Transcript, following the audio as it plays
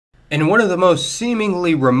In one of the most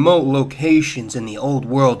seemingly remote locations in the old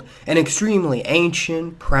world, an extremely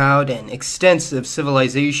ancient, proud, and extensive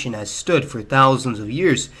civilization has stood for thousands of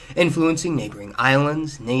years, influencing neighboring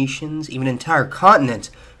islands, nations, even entire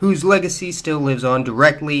continents, whose legacy still lives on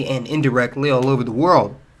directly and indirectly all over the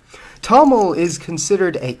world. Tamil is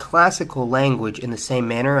considered a classical language in the same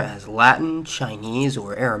manner as Latin, Chinese,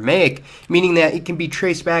 or Aramaic, meaning that it can be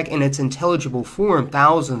traced back in its intelligible form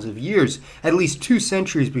thousands of years, at least 2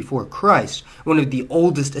 centuries before Christ, one of the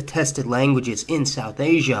oldest attested languages in South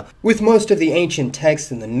Asia, with most of the ancient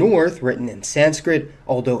texts in the north written in Sanskrit,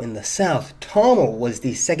 although in the south, Tamil was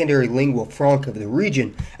the secondary lingua franca of the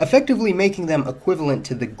region, effectively making them equivalent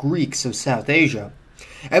to the Greeks of South Asia.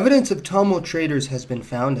 Evidence of Tamil traders has been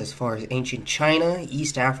found as far as ancient China,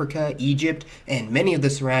 East Africa, Egypt, and many of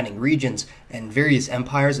the surrounding regions, and various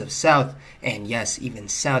empires of South, and yes, even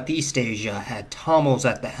Southeast Asia had Tamils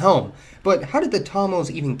at the helm. But how did the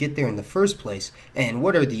Tamils even get there in the first place, and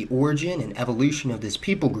what are the origin and evolution of this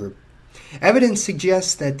people group? Evidence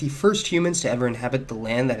suggests that the first humans to ever inhabit the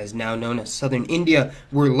land that is now known as southern India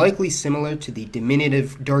were likely similar to the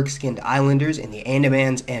diminutive dark-skinned islanders in the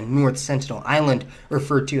Andamans and North Sentinel Island,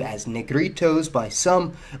 referred to as Negritos by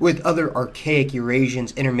some, with other archaic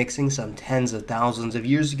Eurasians intermixing some tens of thousands of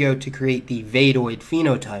years ago to create the Vadoid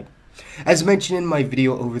phenotype. As mentioned in my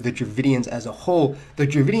video over the Dravidians as a whole, the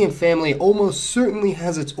Dravidian family almost certainly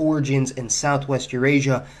has its origins in southwest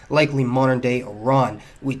Eurasia, likely modern-day Iran,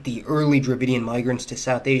 with the early Dravidian migrants to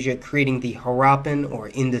South Asia creating the Harappan or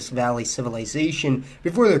Indus Valley civilization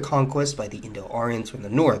before their conquest by the Indo-Aryans from the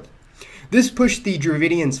north. This pushed the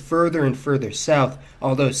Dravidians further and further south,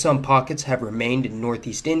 although some pockets have remained in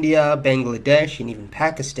northeast India, Bangladesh, and even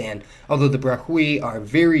Pakistan, although the Brahhui are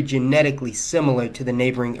very genetically similar to the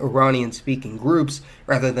neighboring Iranian-speaking groups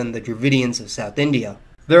rather than the Dravidians of South India.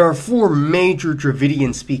 There are 4 major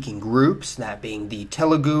Dravidian-speaking groups, that being the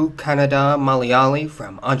Telugu, Kannada, Malayali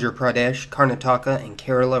from Andhra Pradesh, Karnataka, and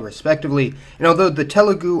Kerala respectively, and although the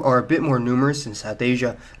Telugu are a bit more numerous in South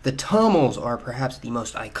Asia, the Tamils are perhaps the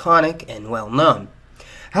most iconic and well-known.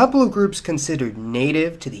 Haplogroups considered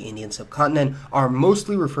native to the Indian subcontinent are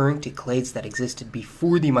mostly referring to clades that existed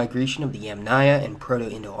before the migration of the Yamnaya and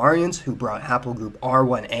Proto-Indo-Aryans who brought haplogroup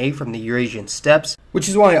R1a from the Eurasian steppes, which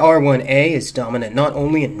is why R1a is dominant not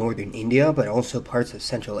only in northern India but also parts of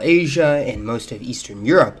Central Asia and most of Eastern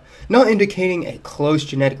Europe, not indicating a close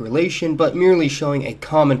genetic relation but merely showing a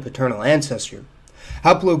common paternal ancestor.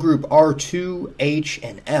 Haplogroup R2, H,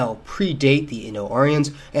 and L predate the Indo-Aryans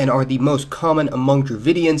and are the most common among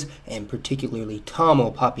Dravidians and particularly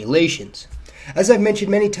Tamil populations. As I've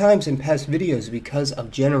mentioned many times in past videos, because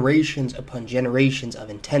of generations upon generations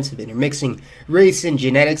of intensive intermixing, race and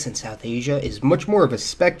genetics in South Asia is much more of a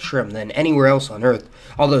spectrum than anywhere else on Earth,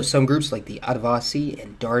 although some groups like the Adivasi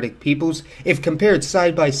and Dardic peoples, if compared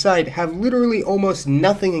side by side, have literally almost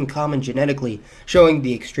nothing in common genetically, showing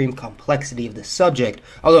the extreme complexity of the subject,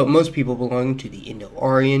 although most people belonging to the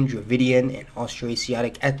Indo-Aryan, Dravidian, and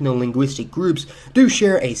Austroasiatic ethno-linguistic groups do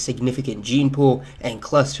share a significant gene pool and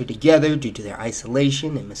cluster together due to their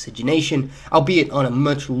isolation and miscegenation, albeit on a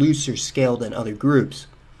much looser scale than other groups.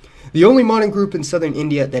 The only modern group in southern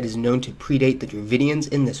India that is known to predate the Dravidians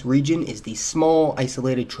in this region is the small,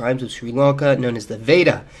 isolated tribes of Sri Lanka known as the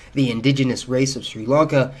Veda, the indigenous race of Sri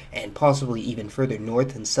Lanka, and possibly even further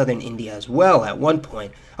north in southern India as well at one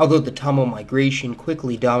point, although the Tamil migration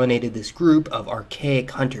quickly dominated this group of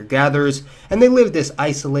archaic hunter-gatherers, and they lived this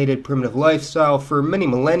isolated primitive lifestyle for many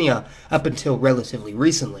millennia up until relatively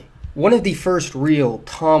recently. One of the first real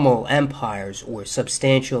Tamil empires, or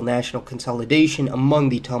substantial national consolidation among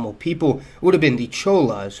the Tamil people, would have been the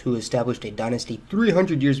Cholas, who established a dynasty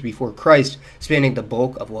 300 years before Christ, spanning the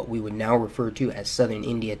bulk of what we would now refer to as southern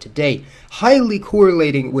India today, highly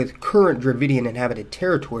correlating with current Dravidian inhabited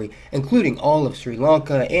territory, including all of Sri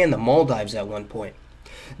Lanka and the Maldives at one point.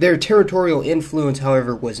 Their territorial influence,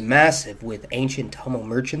 however, was massive, with ancient Tamil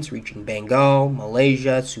merchants reaching Bengal,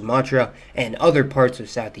 Malaysia, Sumatra, and other parts of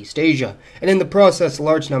Southeast Asia, and in the process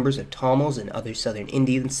large numbers of Tamils and other southern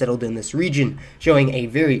Indians settled in this region, showing a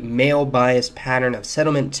very male-biased pattern of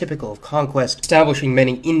settlement typical of conquest, establishing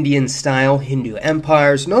many Indian-style Hindu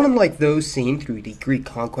empires, not unlike those seen through the Greek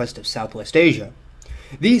conquest of Southwest Asia.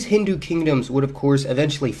 These Hindu kingdoms would of course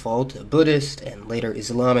eventually fall to Buddhist and later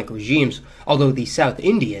Islamic regimes, although the South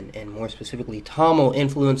Indian, and more specifically Tamil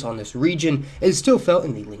influence on this region is still felt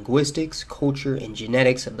in the linguistics, culture, and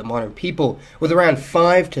genetics of the modern people, with around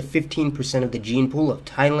 5 to 15% of the gene pool of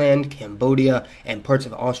Thailand, Cambodia, and parts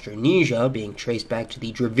of Austronesia being traced back to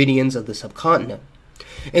the Dravidians of the subcontinent.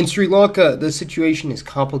 In Sri Lanka, the situation is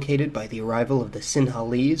complicated by the arrival of the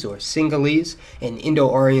Sinhalese or Sinhalese, an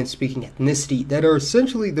Indo-Aryan speaking ethnicity that are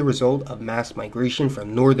essentially the result of mass migration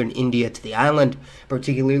from northern India to the island,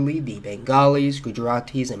 particularly the Bengalis,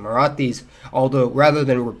 Gujaratis, and Marathis, although rather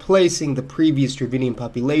than replacing the previous Dravidian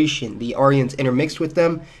population, the Aryans intermixed with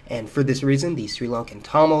them, and for this reason, the Sri Lankan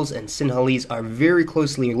Tamils and Sinhalese are very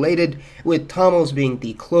closely related, with Tamils being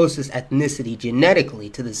the closest ethnicity genetically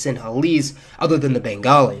to the Sinhalese, other than the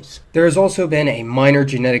Bengalis. There has also been a minor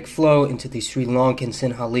genetic flow into the Sri Lankan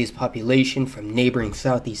Sinhalese population from neighboring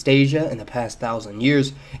Southeast Asia in the past 1,000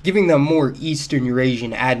 years, giving them more Eastern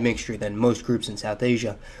Eurasian admixture than most groups in South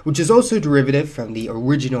Asia, which is also derivative from the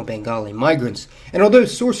original Bengali migrants. And although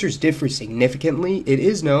sources differ significantly, it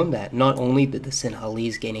is known that not only did the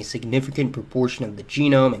Sinhalese gain a significant proportion of the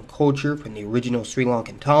genome and culture from the original Sri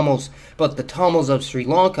Lankan Tamils, but the Tamils of Sri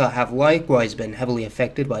Lanka have likewise been heavily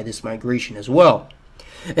affected by this migration as well.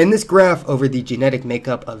 In this graph over the genetic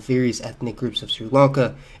makeup of various ethnic groups of Sri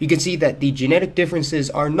Lanka, you can see that the genetic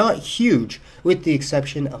differences are not huge, with the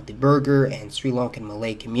exception of the Burgher and Sri Lankan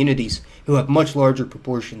Malay communities, who have much larger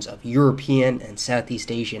proportions of European and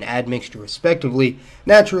Southeast Asian admixture respectively,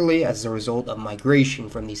 naturally as a result of migration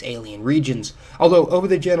from these alien regions, although over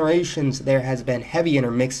the generations there has been heavy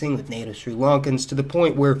intermixing with native Sri Lankans to the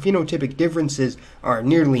point where phenotypic differences are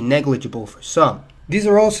nearly negligible for some. These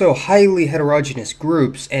are also highly heterogeneous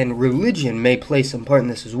groups, and religion may play some part in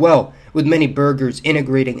this as well, with many Burghers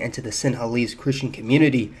integrating into the Sinhalese Christian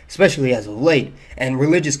community, especially as of late, and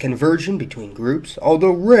religious conversion between groups,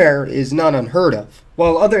 although rare, is not unheard of.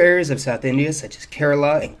 While other areas of South India, such as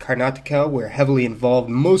Kerala and Karnataka, were heavily involved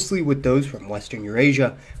mostly with those from Western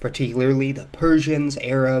Eurasia, particularly the Persians,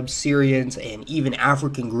 Arabs, Syrians, and even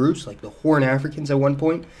African groups like the Horn Africans at one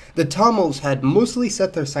point, the Tamils had mostly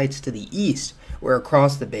set their sights to the east, where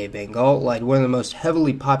across the Bay of Bengal lied one of the most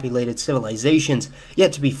heavily populated civilizations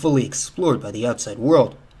yet to be fully explored by the outside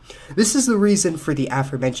world. This is the reason for the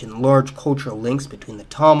aforementioned large cultural links between the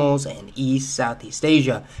Tamils and Southeast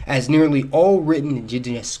Asia, as nearly all written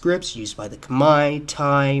indigenous scripts used by the Khmer,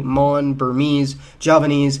 Thai, Mon, Burmese,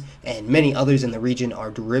 Javanese, and many others in the region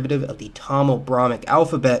are derivative of the Tamil Brahmic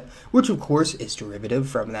alphabet, which of course is derivative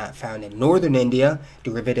from that found in northern India,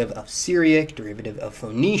 derivative of Syriac, derivative of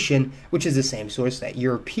Phoenician, which is the same source that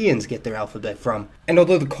Europeans get their alphabet from. And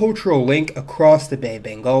although the cultural link across the Bay of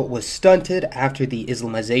Bengal was stunted after the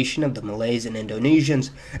Islamization of the Malays and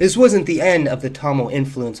Indonesians, this wasn't the end of the Tamil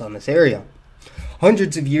influence on this area.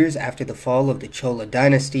 Hundreds of years after the fall of the Chola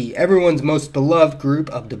dynasty, everyone's most beloved group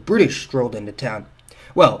of the British strolled into town.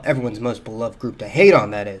 Well, everyone's most beloved group to hate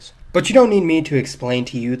on, that is. But you don't need me to explain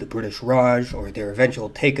to you the British Raj or their eventual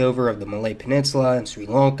takeover of the Malay Peninsula and Sri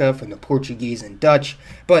Lanka from the Portuguese and Dutch,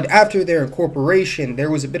 but after their incorporation,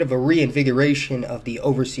 there was a bit of a reinvigoration of the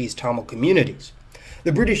overseas Tamil communities.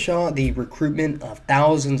 The British saw the recruitment of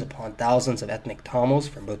thousands upon thousands of ethnic Tamils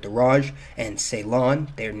from both the Raj and Ceylon,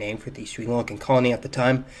 their name for the Sri Lankan colony at the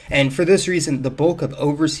time, and for this reason the bulk of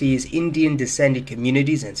overseas Indian-descended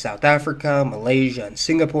communities in South Africa, Malaysia, and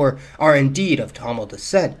Singapore are indeed of Tamil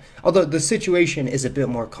descent, although the situation is a bit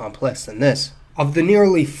more complex than this. Of the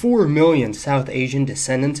nearly 4 million South Asian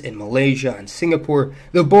descendants in Malaysia and Singapore,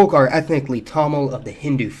 the bulk are ethnically Tamil of the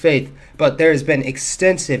Hindu faith, but there has been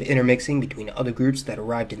extensive intermixing between other groups that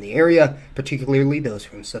arrived in the area, particularly those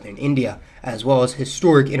from southern India, as well as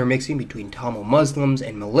historic intermixing between Tamil Muslims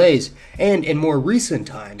and Malays, and in more recent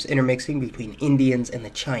times, intermixing between Indians and the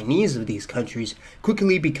Chinese of these countries,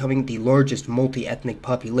 quickly becoming the largest multi-ethnic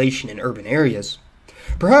population in urban areas.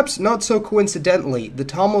 Perhaps not so coincidentally, the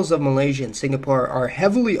Tamils of Malaysia and Singapore are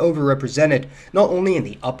heavily overrepresented not only in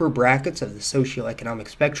the upper brackets of the socio-economic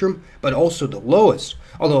spectrum, but also the lowest,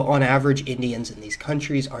 although on average Indians in these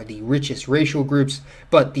countries are the richest racial groups,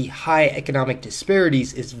 but the high economic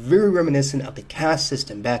disparities is very reminiscent of the caste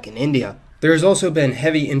system back in India. There has also been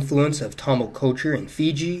heavy influence of Tamil culture in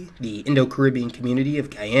Fiji, the Indo-Caribbean community of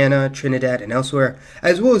Guyana, Trinidad, and elsewhere,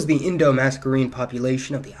 as well as the Indo-Mascarene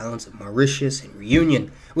population of the islands of Mauritius and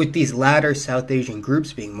Reunion, with these latter South Asian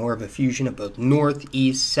groups being more of a fusion of both North,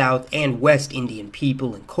 East, South, and West Indian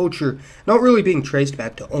people and culture, not really being traced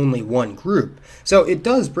back to only one group. So it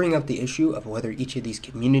does bring up the issue of whether each of these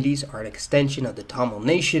communities are an extension of the Tamil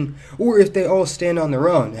nation, or if they all stand on their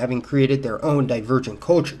own, having created their own divergent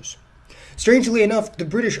cultures. Strangely enough, the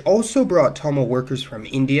British also brought Tamil workers from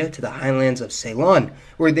India to the highlands of Ceylon,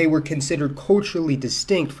 where they were considered culturally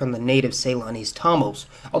distinct from the native Ceylonese Tamils,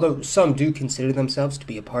 although some do consider themselves to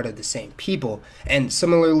be a part of the same people. And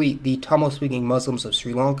similarly, the Tamil-speaking Muslims of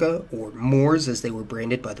Sri Lanka, or Moors as they were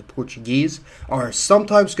branded by the Portuguese, are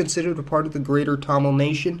sometimes considered a part of the greater Tamil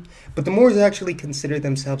nation, but the Moors actually consider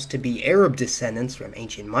themselves to be Arab descendants from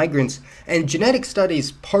ancient migrants, and genetic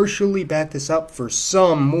studies partially back this up for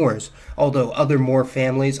some Moors, although other Moor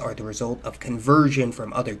families are the result of conversion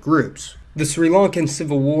from other groups. The Sri Lankan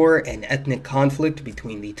civil war and ethnic conflict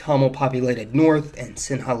between the Tamil-populated north and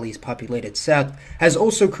Sinhalese-populated south has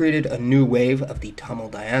also created a new wave of the Tamil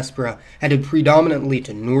diaspora, headed predominantly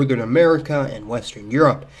to Northern America and Western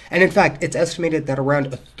Europe, and in fact it's estimated that around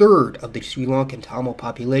a third of the Sri Lankan Tamil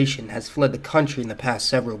population has fled the country in the past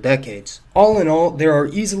several decades. All in all, there are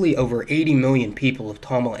easily over 80 million people of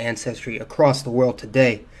Tamil ancestry across the world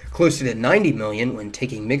today, closer to 90 million when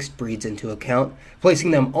taking mixed breeds into account,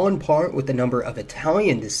 placing them on par with the number of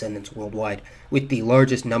Italian descendants worldwide, with the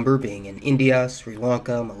largest number being in India, Sri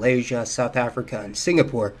Lanka, Malaysia, South Africa, and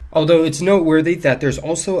Singapore. Although it's noteworthy that there's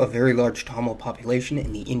also a very large Tamil population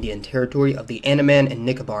in the Indian territory of the Andaman and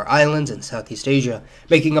Nicobar Islands in Southeast Asia,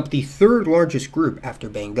 making up the third largest group after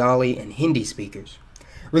Bengali and Hindi speakers.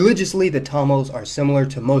 Religiously, the Tamils are similar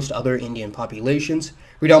to most other Indian populations,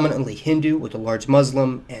 predominantly Hindu with a large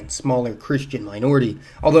Muslim and smaller Christian minority,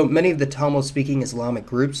 although many of the Tamil-speaking Islamic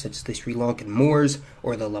groups such as the Sri Lankan Moors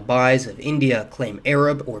or the Labais of India claim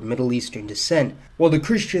Arab or Middle Eastern descent, while the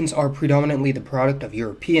Christians are predominantly the product of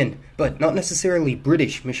European, but not necessarily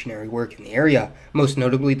British missionary work in the area, most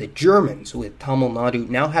notably the Germans, with Tamil Nadu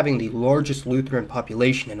now having the largest Lutheran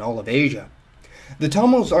population in all of Asia. The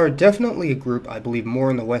Tamils are definitely a group I believe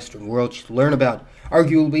more in the Western world should learn about,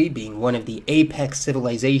 arguably being one of the apex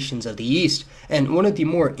civilizations of the East and one of the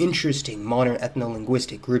more interesting modern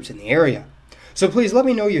ethno-linguistic groups in the area. So please let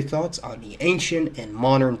me know your thoughts on the ancient and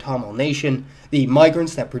modern Tamil nation, the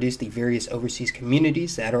migrants that produce the various overseas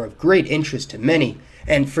communities that are of great interest to many,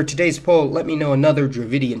 and for today's poll, let me know another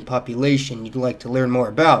Dravidian population you'd like to learn more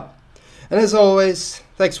about. And as always,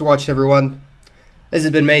 thanks for watching everyone. This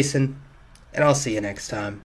has been Mason, and I'll see you next time.